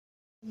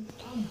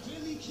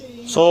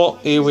So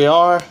here we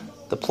are,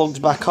 the plug's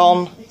back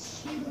on.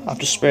 I've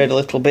just sprayed a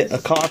little bit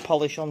of car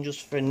polish on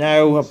just for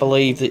now. I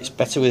believe that it's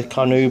better with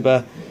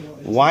Carnauba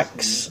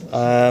wax.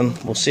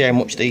 We'll see how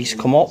much these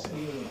come up.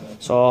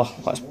 So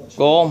let's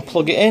go and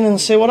plug it in and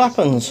see what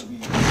happens.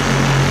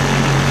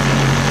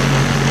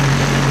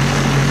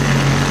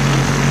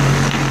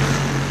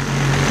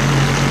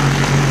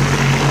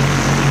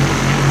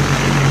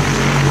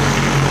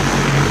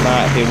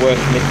 Might be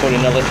worth me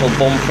putting a little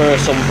bumper or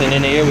something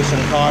in here with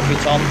some carpet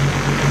on,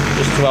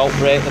 just to help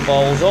break the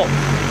balls up.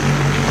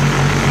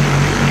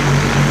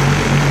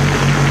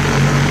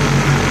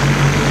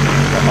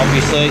 But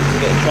obviously it's a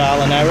bit of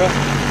trial and error.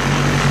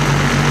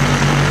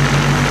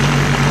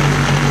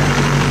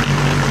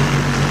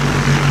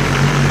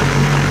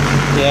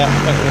 Yeah, I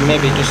think we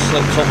maybe just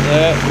slipped up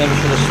there. Maybe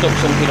should have stuck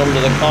something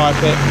under the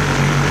carpet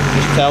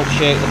just to help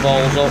shake the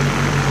balls up.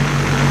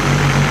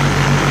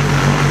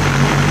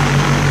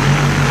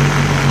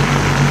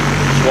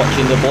 Just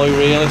watching the blue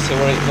really, see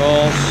where it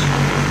goes.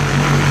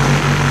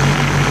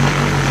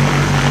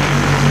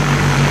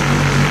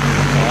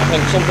 I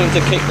think something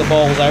to kick the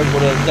balls out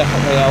would have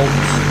definitely helped,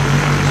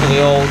 so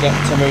they all get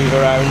to move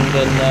around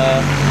and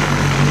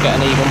get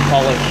an even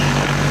polish.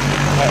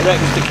 It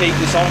reckons to keep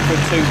this on for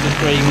 2 to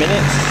 3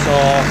 minutes, so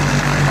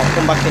I'll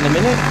come back in a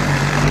minute.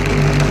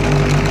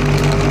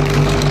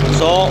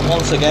 So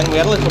once again we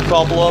had a little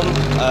problem.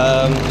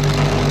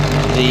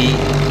 The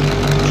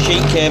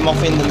sheet came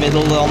off in the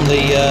middle on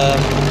the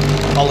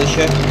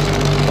polisher,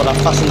 but I've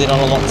fastened it on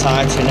a lot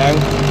tighter now.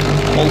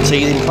 All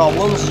teething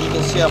problems. You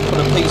can see I've put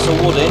a piece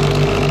of wood in.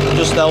 It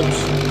just helps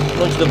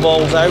nudge the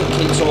balls out,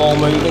 keeps them all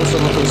moving, so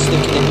nothing's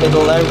sticking in the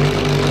middle now.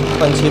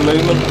 Plenty of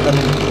movement, and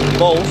the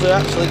balls are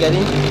actually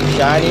getting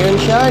shinier and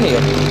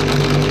shinier.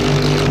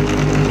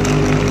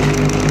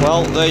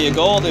 Well, there you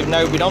go. They've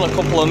now been on a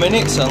couple of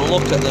minutes, and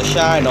look at the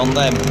shine on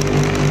them.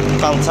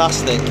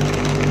 Fantastic.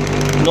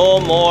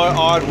 No more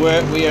hard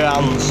work with your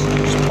hands.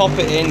 Just pop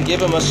it in, give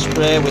them a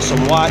spray with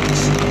some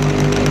wax,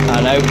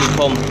 and out you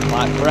come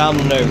like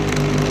brand new.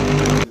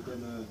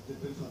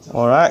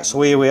 Alright,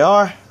 so here we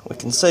are. We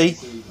can see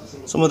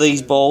some of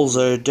these balls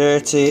are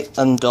dirty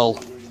and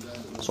dull.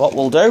 So what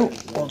we'll do,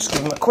 we'll just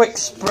give them a quick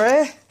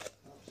spray.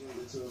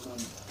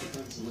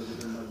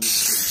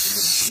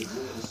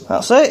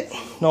 That's it,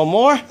 no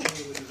more.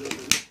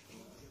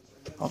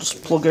 I'll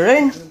just plug her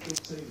in.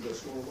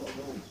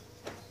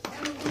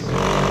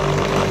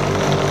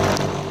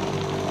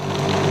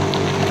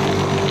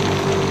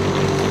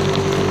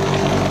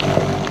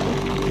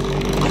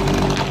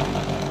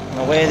 And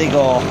away they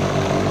go.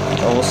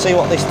 So we'll see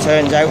what this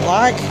turns out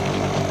like.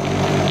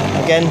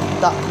 Again,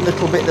 that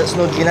little bit that's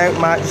nudging out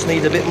might just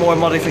need a bit more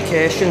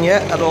modification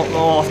yet. I don't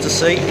know, I'll have to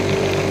see.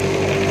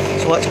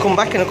 So let's come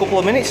back in a couple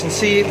of minutes and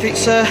see if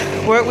it's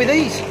worked with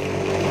these.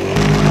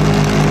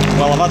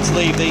 Well, I've had to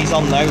leave these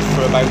on now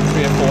for about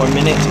 3 or 4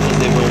 minutes because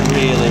they were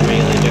really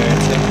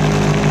dirty.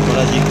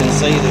 But as you can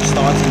see, they're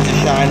starting to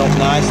shine up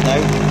nice now.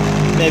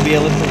 Maybe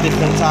a little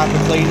different type of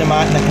cleaner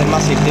might make a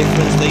massive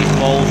difference. These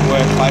balls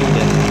were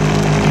cloudy.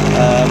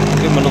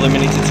 Give them another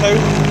minute or 2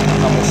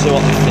 and we'll see what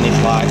they finish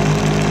like.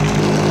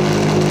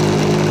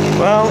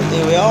 Well,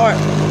 here we are,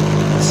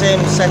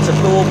 same set of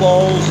pool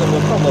balls, and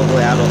we're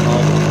probably, I don't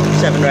know,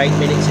 7 or 8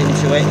 minutes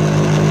into it.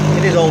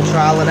 It is all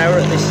trial and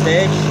error at this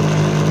stage.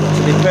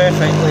 To be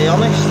perfectly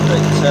honest,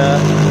 it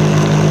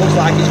looks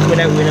like it's coming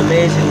out with an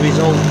amazing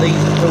result. These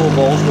pool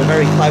balls were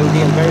very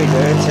cloudy and very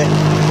dirty,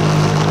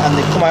 and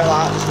they've come out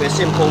like this with a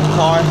simple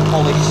car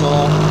polish, so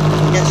if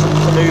we get some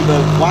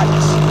Carnauba wax,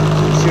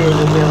 I'm sure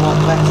they'll be a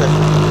lot better.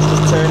 It's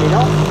just turning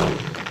off.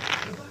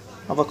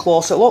 Have a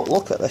closer look,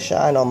 look at the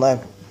shine on them.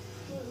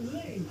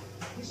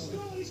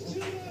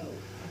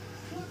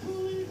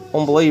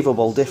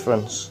 Unbelievable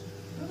difference.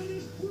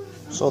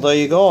 So there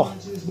you go,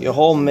 your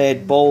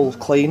homemade bowl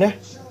cleaner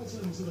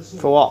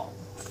for what,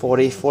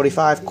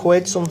 40-45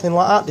 quid, something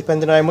like that,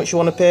 depending on how much you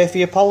want to pay for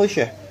your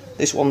polisher.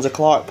 This one's a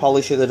Clarke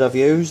polisher that I've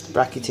used,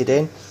 bracketed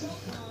in,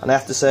 and I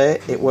have to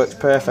say it works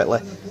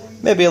perfectly.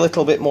 Maybe a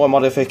little bit more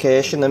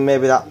modification, and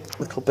maybe that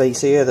little piece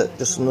here that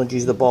just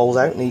nudges the balls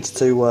out needs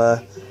to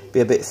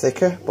be a bit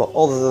thicker, but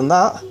other than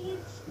that,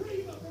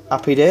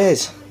 happy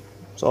days.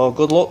 So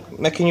good luck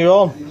making your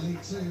own.